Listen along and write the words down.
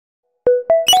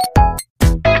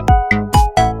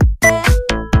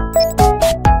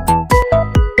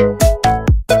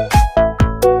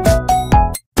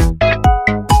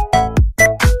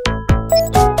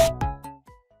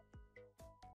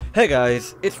Hey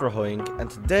guys, it's Rojoinc, and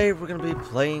today we're gonna be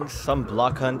playing some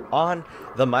block hunt on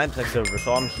the Mineplex server.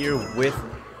 So I'm here with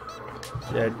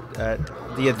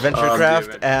the Adventure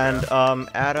Craft and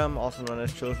Adam, also known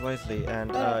as Chose Wisely,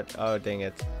 and oh dang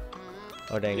it,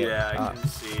 Yeah, I can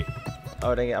see.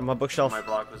 Oh dang it, I'm a bookshelf. My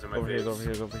block was in my face. Go over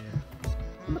here.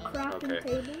 I'm a crafting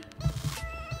table.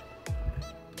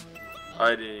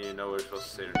 I didn't even know we were supposed to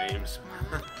say their names.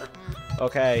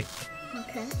 Okay.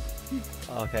 Okay.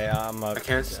 Okay, I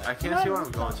can't see where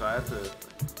I'm going, so I have to.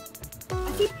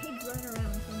 I see pigs running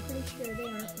around, so I'm pretty sure they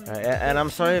aren't. and I'm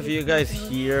sorry if you guys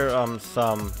hear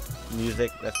some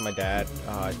music. That's my dad.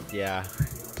 Yeah.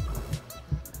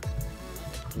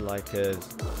 Like his.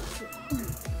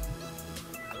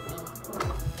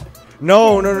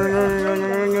 No. Where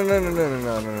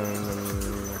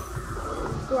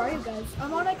are you guys?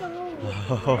 I'm on like a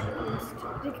little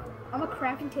I'm a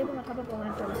crafting table on top of a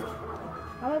lamppost.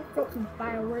 I'm gonna throw some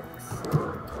fireworks.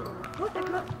 What?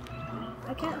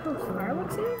 I can't throw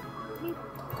fireworks here?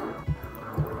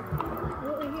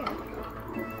 What are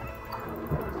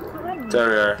here? There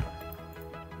we are.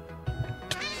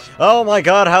 Oh my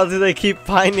god, how do they keep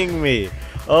finding me?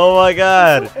 Oh my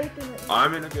god.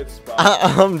 I'm in a good spot.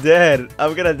 I'm dead.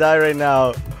 I'm gonna die right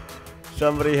now.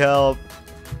 Somebody help.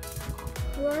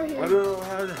 Where are you? I don't know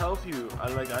how to help you. I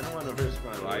don't want to risk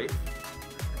my life.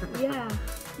 Yeah.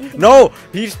 No,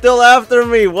 he's still after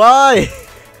me. Why?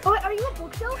 Oh, wait, are you a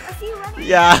bookshelf? I see you running.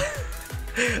 Yeah.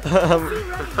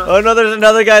 Oh no, there's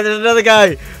another guy.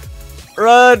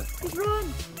 Run.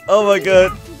 Run. Oh my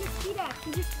god.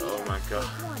 Oh my god.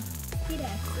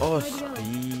 Oh,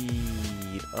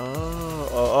 speed.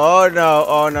 Oh no.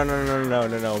 Oh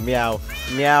no. Meow.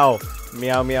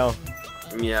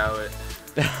 Meow it.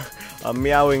 I'm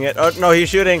meowing it. Oh no, he's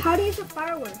shooting. How do you use a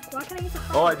firework? Why can't I use a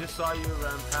firework? Oh, I just saw you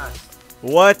run past.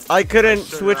 What? I couldn't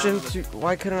switch into.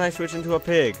 Why couldn't I switch into a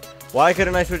pig? Oh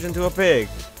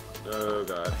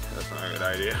god, that's not a good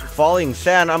idea. Falling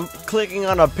sand. I'm clicking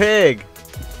on a pig.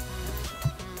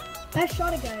 I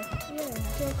shot a guy. Yeah, I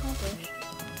feel accomplished.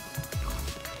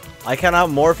 I cannot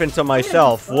morph into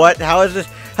myself. What? How is this?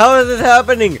 How is this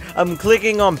happening? I'm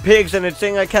clicking on pigs and it's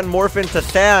saying I can't morph into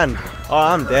sand. Oh,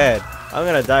 I'm dead. I'm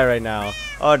gonna die right now.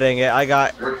 Oh dang it! I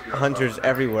got hunters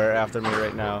everywhere after me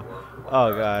right now.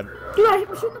 Oh god. Dude, I'm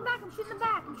shooting them back.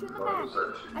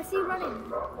 I see you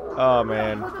running. Oh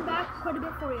man. Hold them back quite a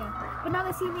bit for you. But now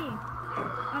they see me.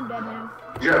 I'm dead now.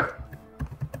 Yeah.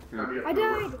 I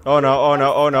died. Oh no. I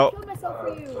killed myself for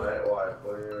you.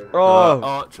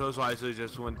 Oh. Chose Wisely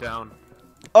just went down.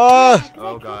 Oh.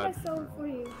 Oh god. I killed myself for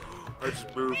you. I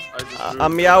just moved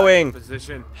I'm meowing.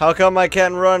 Position. How come I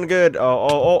can't run good?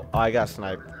 Oh. I got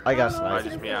sniped. I just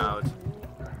meowed.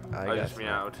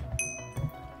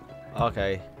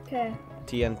 Okay. Okay.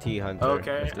 TNT hunter.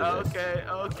 Okay.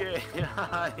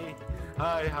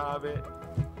 Hi, Hobbit.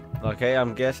 Okay,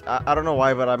 I don't know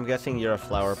why, but I'm guessing you're a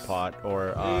flower pot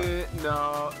or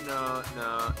No.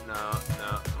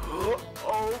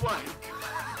 Oh my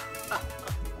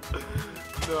god.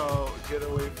 No, get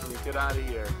away from me. Get out of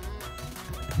here.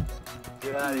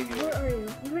 Get out of here. Where are you?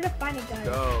 You're gonna find a guy.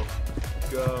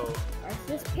 Go. Is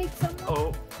this pig somewhere?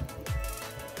 Oh.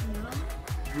 No.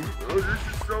 Oh, this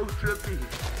is so trippy.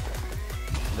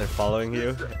 they're following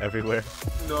you everywhere.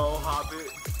 No,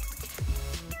 Hobbit.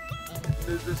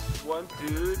 This one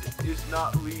dude is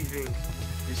not leaving.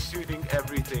 He's shooting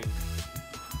everything.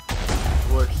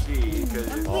 Or she,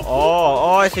 because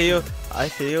Oh, I see you.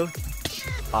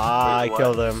 I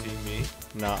killed him. You see me?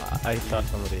 No, I saw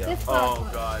somebody else. Oh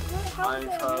god. I'm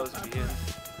Cosby.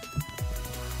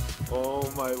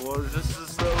 Oh my lord, this is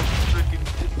so freaking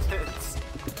intense.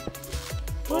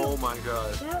 Oh my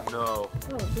god. No.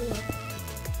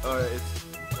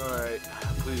 Alright.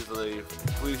 Please leave.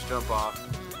 Please jump off.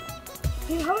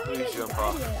 Dude, how Please jump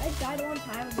off. I died one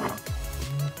time ago.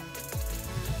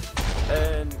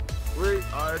 And we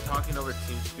are talking over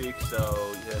TeamSpeak,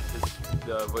 so yeah,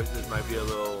 the voices might be a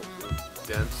little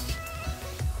dense.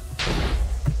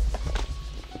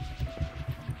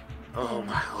 Oh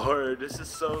my lord, this is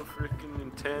so freaking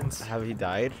intense. Have he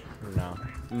died? No.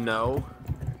 No.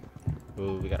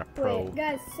 Ooh, we got a pro. Wait,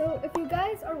 guys. So if you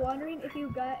guys are wondering if you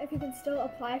can still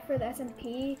apply for the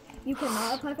SMP, you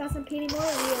cannot apply for SMP anymore.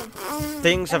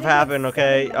 Things have happened,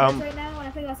 okay? Right now, and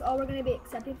I think that's all we're gonna be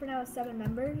accepting for now is 7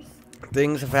 members.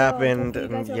 Things have happened, you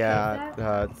guys and are yeah, okay with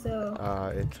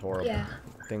that? it's horrible. Yeah.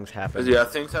 Things happen. Yeah,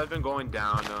 things have been going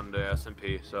down on the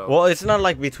SMP, so. Well, it's not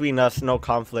like between us, no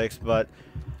conflicts, but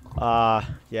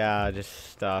yeah,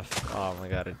 just stuff. Oh my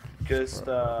god. Just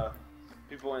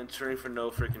people entering for no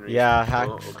freaking reason. Yeah,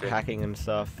 Okay. hacking and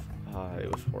stuff.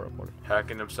 It was horrible.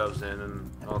 Hacking themselves in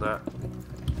and all that.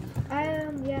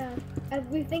 Yeah.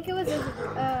 We think it was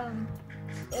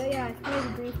yeah, it's kind of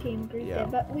a grief team, Yeah.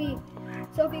 did. But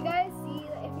so if you guys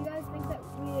think that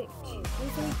we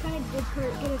kind of did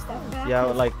get our stuff back. Yeah,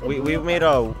 like we made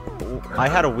I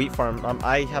had a wheat farm.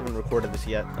 I haven't recorded this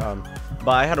yet.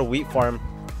 But I had a wheat farm,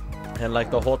 and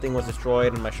like the whole thing was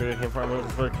destroyed, and my sugarcane farm was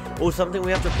destroyed. Oh, something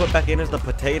we have to put back in is the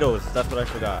potatoes. That's what I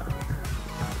forgot.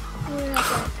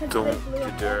 Don't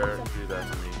you dare do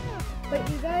that to me. But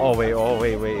you guys. Oh wait.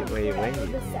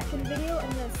 The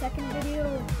second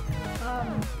video,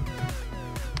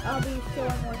 I'll be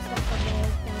showing more stuff on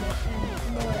there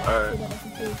and more Alright. that I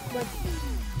can see. But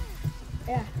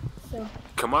yeah, so.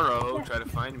 Come on, Rojo, try to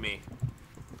find me.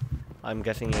 I'm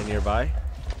guessing you're nearby.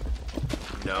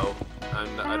 No, I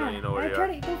don't even know where you are.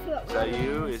 Is that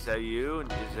you? Is Is that you?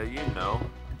 Is that you? No.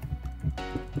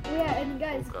 Yeah, and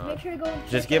guys, Oh, God. make sure to go and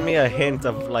Just check give me out a hint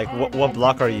of Rojo like and what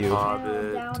block are you?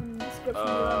 Hobbit. down in the description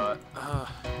below.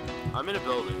 I'm in a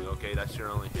building. Okay, that's your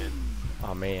only hint.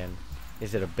 Oh man,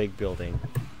 is it a big building?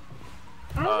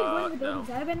 I haven't been going to the no. buildings.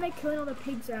 I've been like killing all the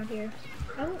pigs around here.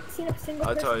 I haven't seen a single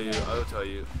I'll person. tell you. yet. I'll tell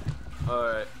you. All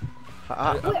right.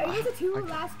 Wait, are you guys the two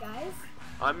last guys?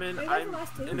 I'm in. Are you guys I'm the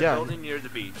last two? in a Yeah. building near the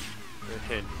beach.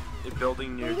 Hint. A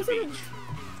building near You the guys are beach.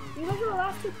 You guys are the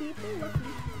last two people? Lucky.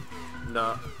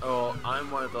 No. Oh,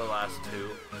 I'm one of the last two.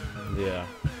 Yeah.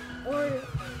 Or,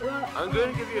 well, I'm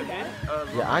going to give you a hint.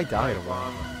 Yeah, I died a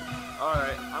while.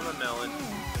 Alright, I'm a melon.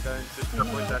 Okay, just to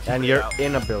point that And shit you're out.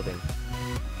 in a building.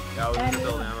 Yeah, I was in the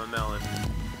building. I'm a melon.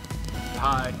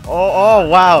 Hi. Oh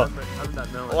wow. I'm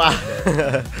that melon. Wow. right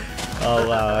there. Oh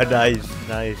wow,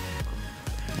 nice.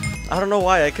 I don't know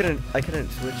why I couldn't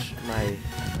switch my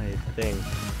thing.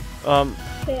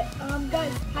 okay,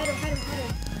 guys, hide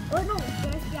it. Or no,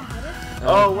 guys, yeah, hide it.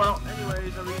 Oh, well,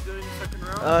 anyways, are we doing the second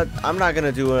round? I'm not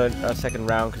gonna do a second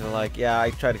round because like, yeah,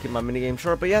 I try to keep my minigame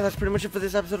short. But yeah, that's pretty much it for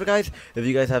this episode, guys. If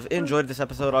you guys have enjoyed this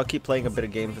episode, I'll keep playing a bit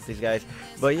of games with these guys.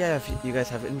 But yeah, if you guys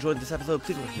have enjoyed this episode,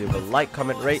 please make sure to leave a like,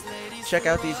 comment, rate. Check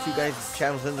out these two guys'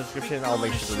 channels in the description. I'll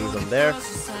make sure to leave them there.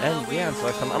 And yeah, until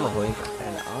next time, I'm Rojoinc,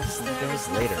 and I'll see you guys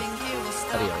later.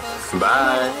 Adios.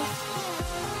 Bye.